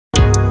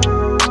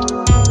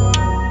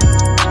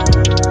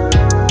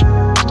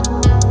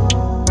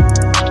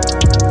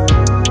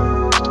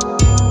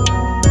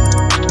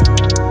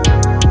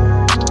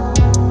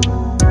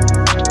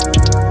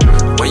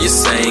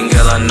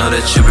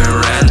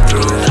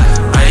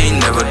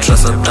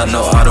thought,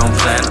 no, I don't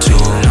plan to.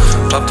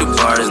 Pop 2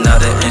 bars, now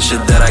there ain't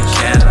shit that I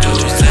can't do.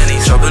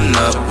 Chopping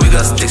up, we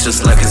got sticks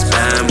just like it's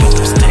bamboo.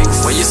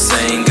 What you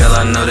saying, girl,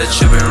 I know that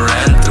you been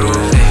ran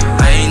through.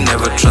 I ain't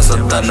never trust, I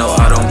thought, no,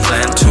 I don't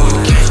plan to.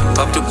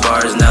 Pop 2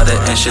 bars, now there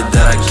ain't shit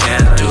that I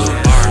can't do.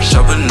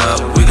 Chopping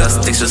up, we got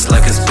sticks just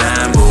like it's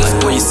bamboo.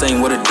 What you saying,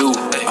 what it do?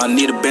 I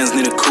need a Benz,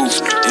 need a coupe.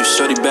 If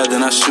shorty bad,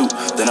 then I shoot.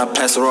 Then I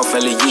pass her off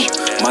alley-oop.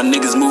 My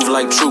niggas move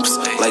like troops,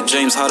 like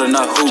James Harden,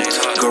 not hoop.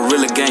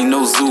 Gorilla gang,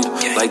 no zoo.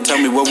 Like,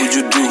 tell me, what would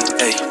you do?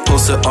 Ayy,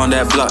 post her on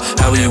that block.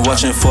 How you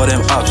watching for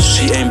them ops?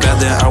 She ain't bad,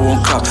 then I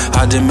won't cop.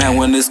 I demand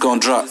when it's gon'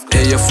 drop.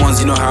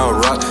 AF1s, you know how I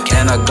rock.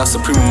 And I got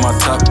Supreme in my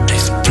top.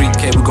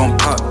 3K, we gon'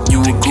 pop.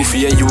 You a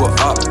goofy, yeah, you a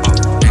op.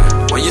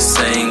 What you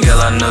saying, girl,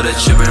 I know that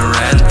you been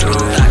ran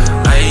through.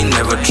 I ain't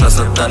never trust,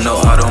 I thought,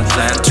 no, I don't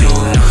plan to.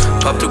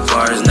 Pop 2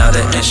 bars, now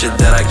there ain't shit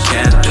that I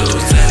can't do.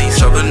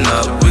 Chopping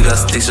up, we got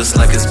sticks just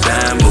like it's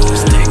bamboo.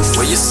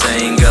 What you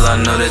saying, girl, I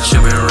know that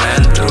you been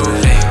ran through.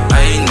 I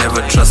ain't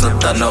never trust, I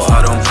thought, no,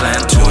 I don't plan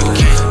to.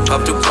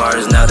 Pop 2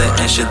 bars, now there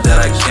ain't shit that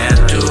I can't